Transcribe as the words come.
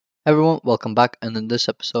Everyone, welcome back, and in this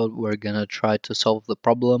episode we're gonna try to solve the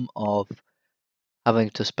problem of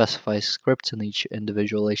having to specify scripts in each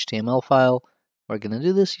individual HTML file. We're gonna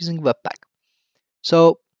do this using Webpack.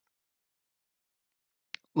 So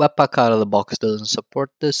Webpack out of the box doesn't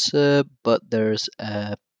support this, but there's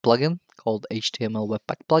a plugin called HTML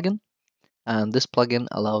Webpack plugin, and this plugin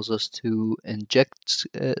allows us to inject,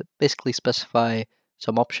 basically specify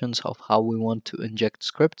some options of how we want to inject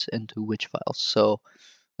scripts into which files. So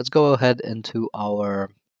let's go ahead into our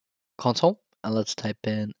console and let's type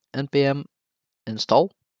in npm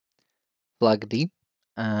install flag d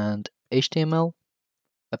and html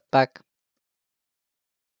webpack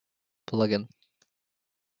plugin.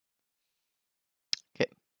 Okay,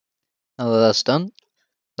 now that that's done,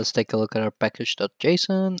 let's take a look at our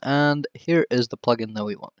package.json, and here is the plugin that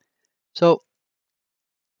we want. So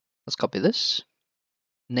let's copy this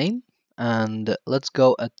name and let's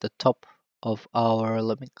go at the top of our,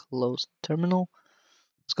 let me close the terminal.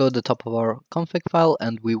 Let's go to the top of our config file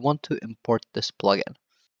and we want to import this plugin.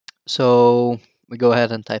 So we go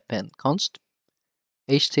ahead and type in const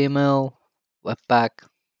html webpack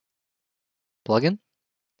plugin,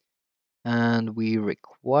 and we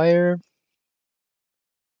require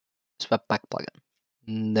this Webpack plugin.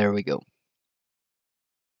 There we go.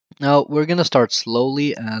 Now we're gonna start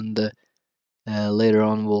slowly, and later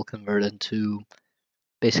on we'll convert into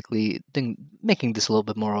basically making this a little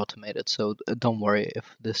bit more automated. So don't worry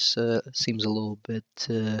if this seems a little bit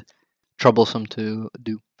troublesome to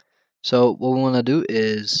do. So what we want to do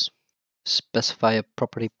is specify a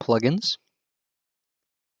property plugins,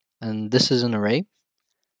 and this is an array.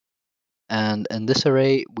 And in this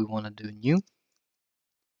array, we want to do new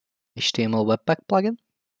HTML Webpack plugin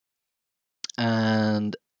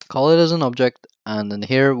and call it as an object. And in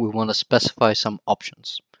here, we want to specify some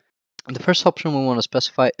options. And the first option we want to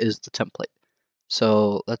specify is the template.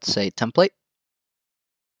 So let's say template,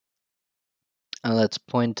 and let's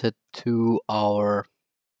point it to our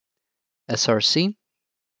src,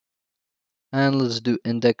 and let's do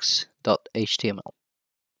index.html.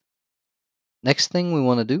 Next thing we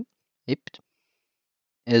want to do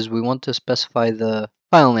is we want to specify the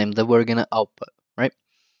file name that we're going to output, right?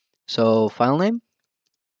 So file name,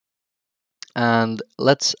 and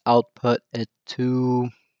let's output it to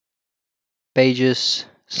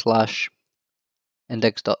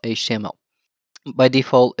pages/index.html. By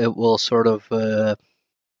default, it will sort of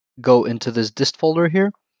go into this dist folder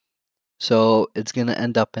here. So it's going to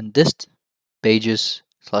end up in dist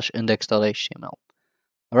pages/index.html. All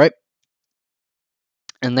right.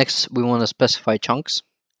 And next we want to specify chunks.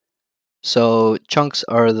 So chunks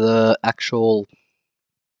are the actual,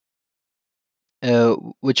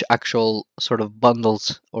 which actual sort of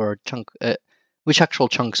bundles or which actual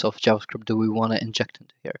chunks of JavaScript do we want to inject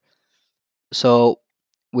into here. So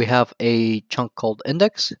we have a chunk called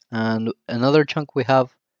index, and another chunk we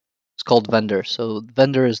have is called vendor. So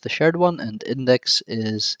vendor is the shared one, and index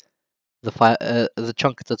is the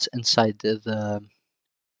chunk that's inside the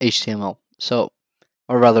HTML. So,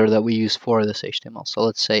 or rather, that we use for this HTML. So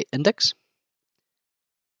let's say index,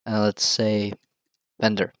 and let's say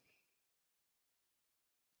vendor.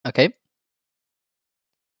 Okay.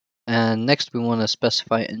 And next we want to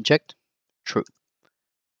specify inject true.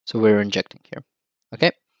 So we're injecting here.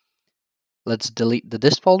 Okay. Let's delete the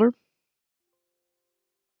dist folder.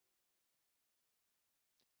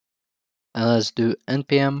 And let's do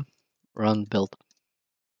npm run build.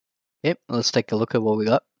 Okay, let's take a look at what we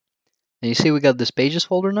got. And you see we got this pages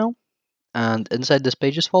folder now. And inside this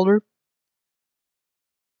pages folder,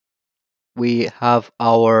 we have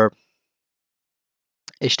our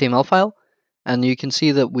HTML file. And you can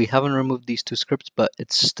see that we haven't removed these two scripts, but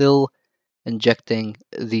it's still injecting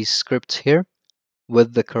these scripts here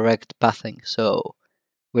with the correct pathing. So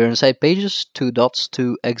we're inside pages, 2 dots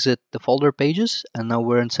to exit the folder pages, and now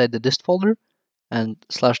we're inside the dist folder, and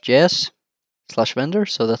 /js/vendor,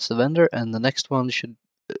 so that's the vendor, and the next one should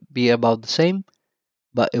be about the same,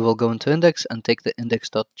 but it will go into index and take the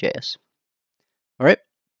index.js. All right,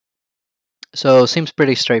 so seems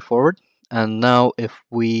pretty straightforward. And now if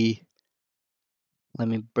we, let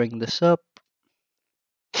me bring this up,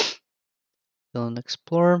 still in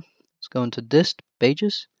Explorer, let's go into dist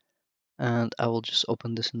pages, and I will just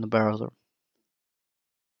open this in the browser.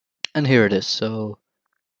 And here it is. So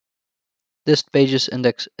dist pages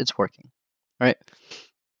index, it's working. All right.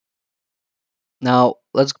 Now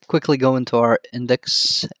let's quickly go into our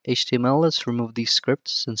index HTML. Let's remove these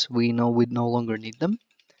scripts since we know we no longer need them.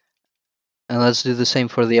 And let's do the same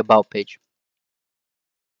for the about page.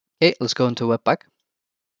 Okay, let's go into Webpack.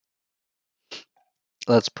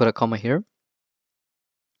 Let's put a comma here.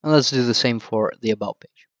 And let's do the same for the about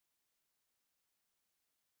page.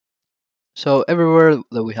 So everywhere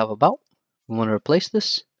that we have about, we want to replace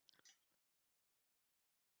this.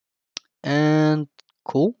 And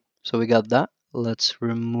cool. So we got that. Let's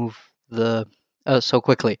remove the... so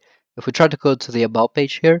quickly, if we try to go to the about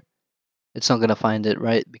page here, it's not going to find it,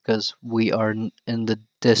 right? Because we are in the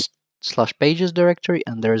dist/pages directory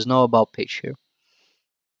and there is no about page here.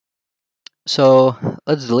 So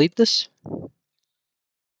let's delete this.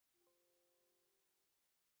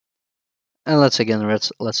 And let's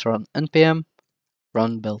run npm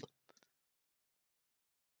run build.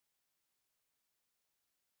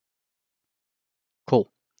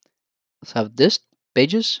 Cool. Let's have this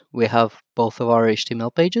pages. We have both of our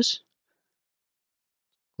HTML pages.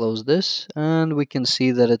 Close this, and we can see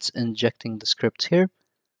that it's injecting the scripts here.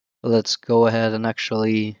 Let's go ahead and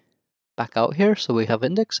actually back out here so we have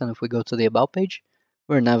index, and if we go to the about page,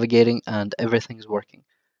 we're navigating and everything's working.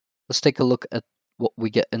 Let's take a look at what we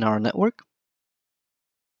get in our network.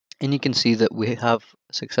 And you can see that we have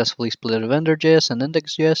successfully split vendor.js and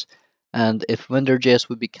index.js, and if vendor.js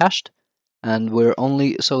would be cached, and we're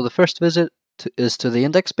only... So the first visit is to the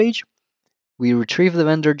index page. We retrieve the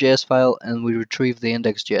vendor.js file and we retrieve the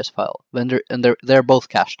index.js file. And they're both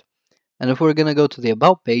cached. And if we're going to go to the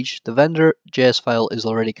about page, the vendor.js file is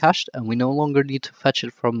already cached and we no longer need to fetch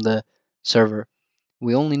it from the server.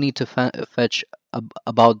 We only need to fetch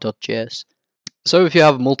about.js. So if you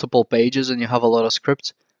have multiple pages and you have a lot of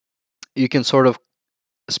scripts, you can sort of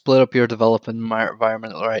split up your development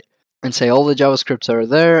environment, right? And say all the JavaScripts are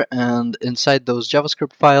there, and inside those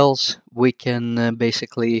JavaScript files, we can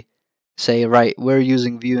basically say, right, we're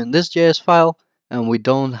using Vue in this JS file, and we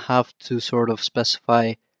don't have to sort of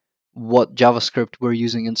specify what JavaScript we're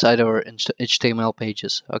using inside our HTML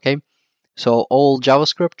pages, okay? So all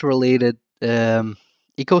JavaScript related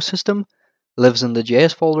ecosystem lives in the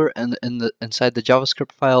JS folder and inside the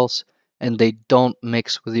JavaScript files, and they don't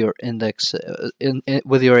mix with your index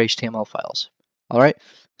with your HTML files. All right.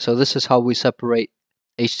 So this is how we separate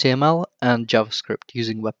HTML and JavaScript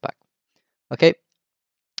using Webpack. Okay.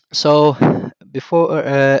 So before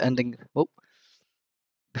ending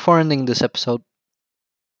this episode,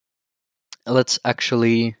 let's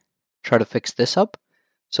actually try to fix this up.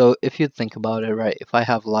 So if you think about it, right, if I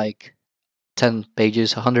have like 10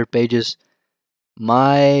 pages, 100 pages,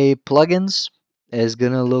 my plugins is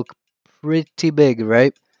gonna look pretty big,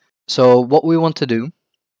 right? So what we want to do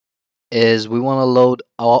is we want to load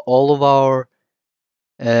all of our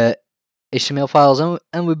HTML files, and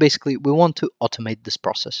we want to automate this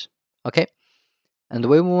process, okay? And the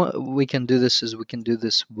way we can do this is we can do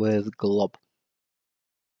this with glob.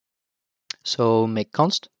 So make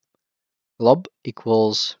const glob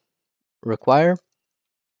equals require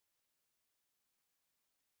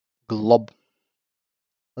glob.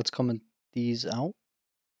 Let's comment these out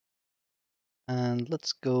and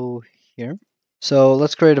let's go here. So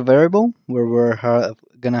let's create a variable where we're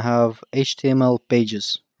gonna have HTML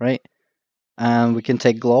pages, right? And we can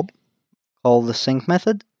take glob, call the sync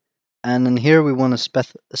method, and in here we want to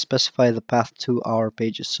specify the path to our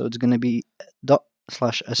pages. So it's gonna be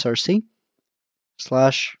 ./src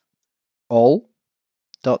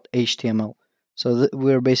 /all.html. So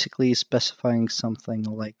we're basically specifying something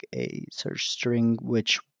like a search string,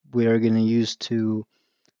 which we are gonna use to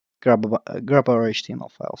grab our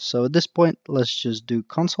HTML file. So at this point, let's just do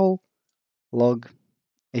console log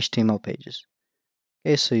HTML pages.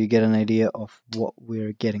 Okay, so you get an idea of what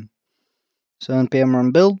we're getting. So npm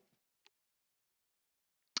run build,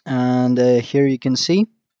 and here you can see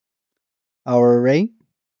our array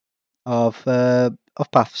of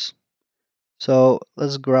paths. So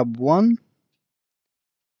let's grab one,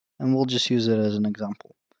 and we'll just use it as an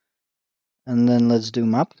example. And then let's do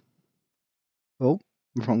map. Oh,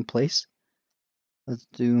 wrong place. Let's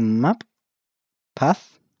do map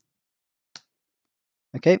path.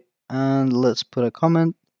 Okay, and let's put a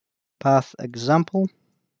comment path example,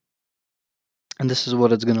 and this is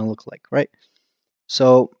what it's gonna look like, right?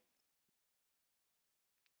 So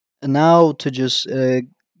now to just to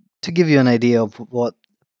give you an idea of what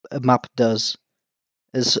a map does,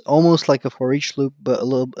 is almost like a for each loop, but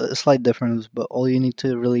a slight difference. But all you need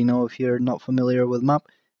to really know if you're not familiar with map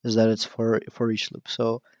is that it's for each loop.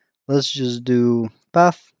 So let's just do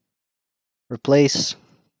path replace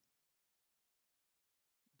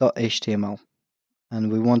 .html,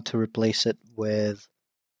 and we want to replace it with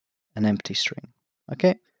an empty string.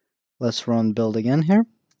 Okay, let's run build again here.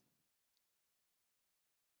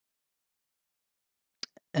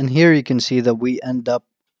 And here you can see that we end up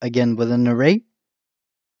again with an array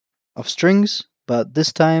of strings, but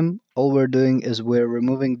this time all we're doing is we're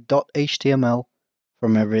removing .html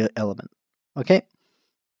from every element. Okay,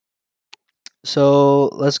 So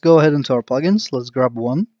let's go ahead into our plugins. Let's grab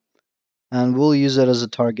one, and we'll use it as a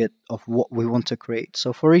target of what we want to create.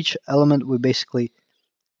 So for each element, we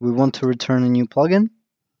want to return a new plugin.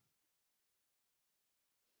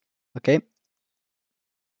 Okay.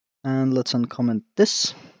 And let's uncomment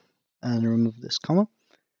this and remove this comma.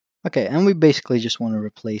 Okay, and we basically just want to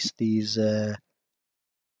replace these,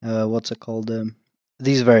 what's it called,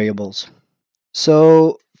 these variables.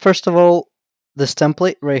 So first of all, this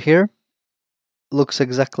template right here looks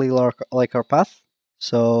exactly like our path.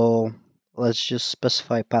 So let's just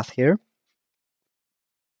specify path here.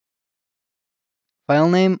 File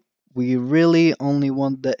name, we really only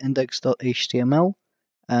want the index.html,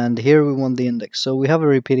 and here we want the index. So we have a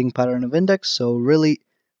repeating pattern of index, so really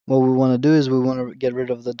what we want to do is we want to get rid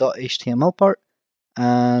of the .html part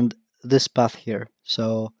and this path here.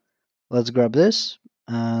 So let's grab this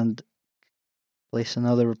and place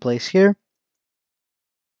another replace here,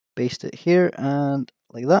 paste it here and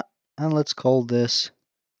like that, and let's call this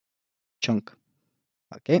chunk.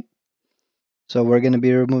 Okay, so we're going to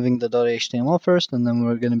be removing the .html first, and then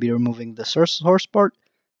we're going to be removing the source part,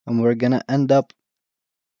 and we're going to end up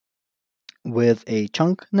with a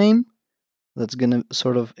chunk name that's going to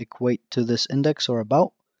sort of equate to this index or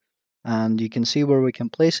about, and you can see where we can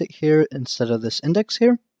place it here instead of this index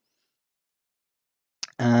here.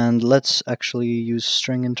 And let's actually use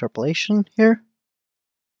string interpolation here.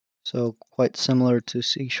 So quite similar to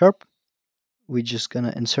C#. We're just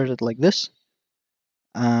gonna insert it like this,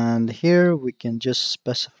 and here we can just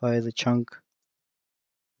specify the chunk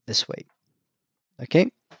this way.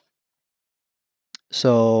 Okay,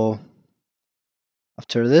 so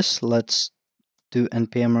after this, let's do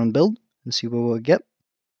npm run build and see what we'll get.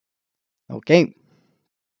 Okay,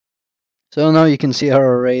 so now you can see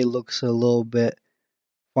our array looks a little bit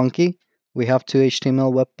funky. We have two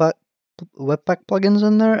HTML Webpack plugins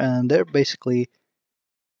in there, and they're basically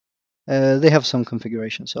they have some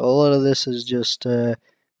configuration. So a lot of this is just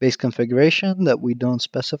base configuration that we don't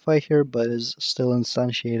specify here, but is still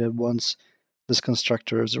instantiated once this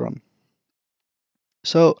constructor is run.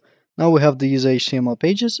 So now we have the user HTML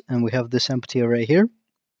pages, and we have this empty array here.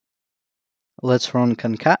 Let's run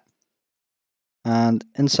concat, and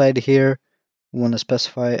inside here we want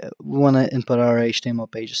to input our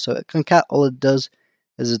HTML pages. So concat, all it does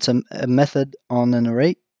is it's a method on an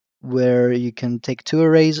array where you can take two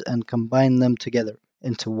arrays and combine them together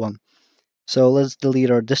into one. So let's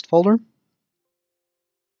delete our dist folder.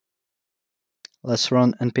 Let's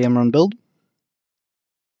run npm run build.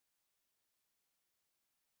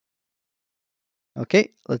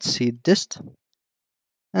 Okay, let's see dist.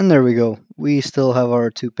 And there we go. We still have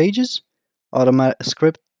our two pages.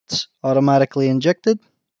 Scripts automatically injected.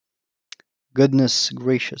 Goodness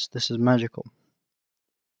gracious, this is magical.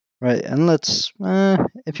 Right, and let's,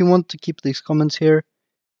 if you want to keep these comments here,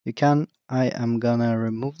 you can. I am gonna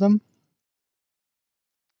remove them.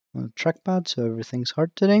 Trackpad, so everything's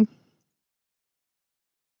hard today.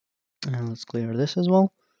 And let's clear this as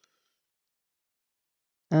well.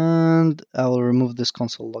 And I'll remove this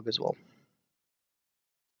console log as well.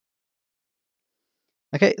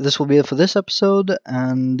 Okay, this will be it for this episode,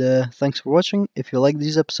 and thanks for watching. If you like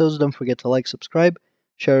these episodes, don't forget to like, subscribe,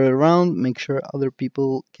 share it around, make sure other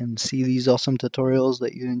people can see these awesome tutorials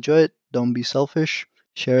that you enjoy it. Don't be selfish,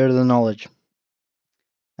 share the knowledge.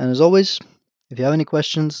 And as always, if you have any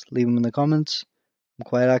questions, leave them in the comments. I'm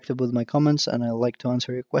quite active with my comments, and I like to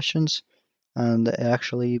answer your questions, and it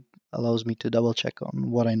actually allows me to double check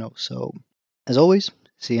on what I know. So, as always,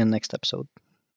 see you in the next episode.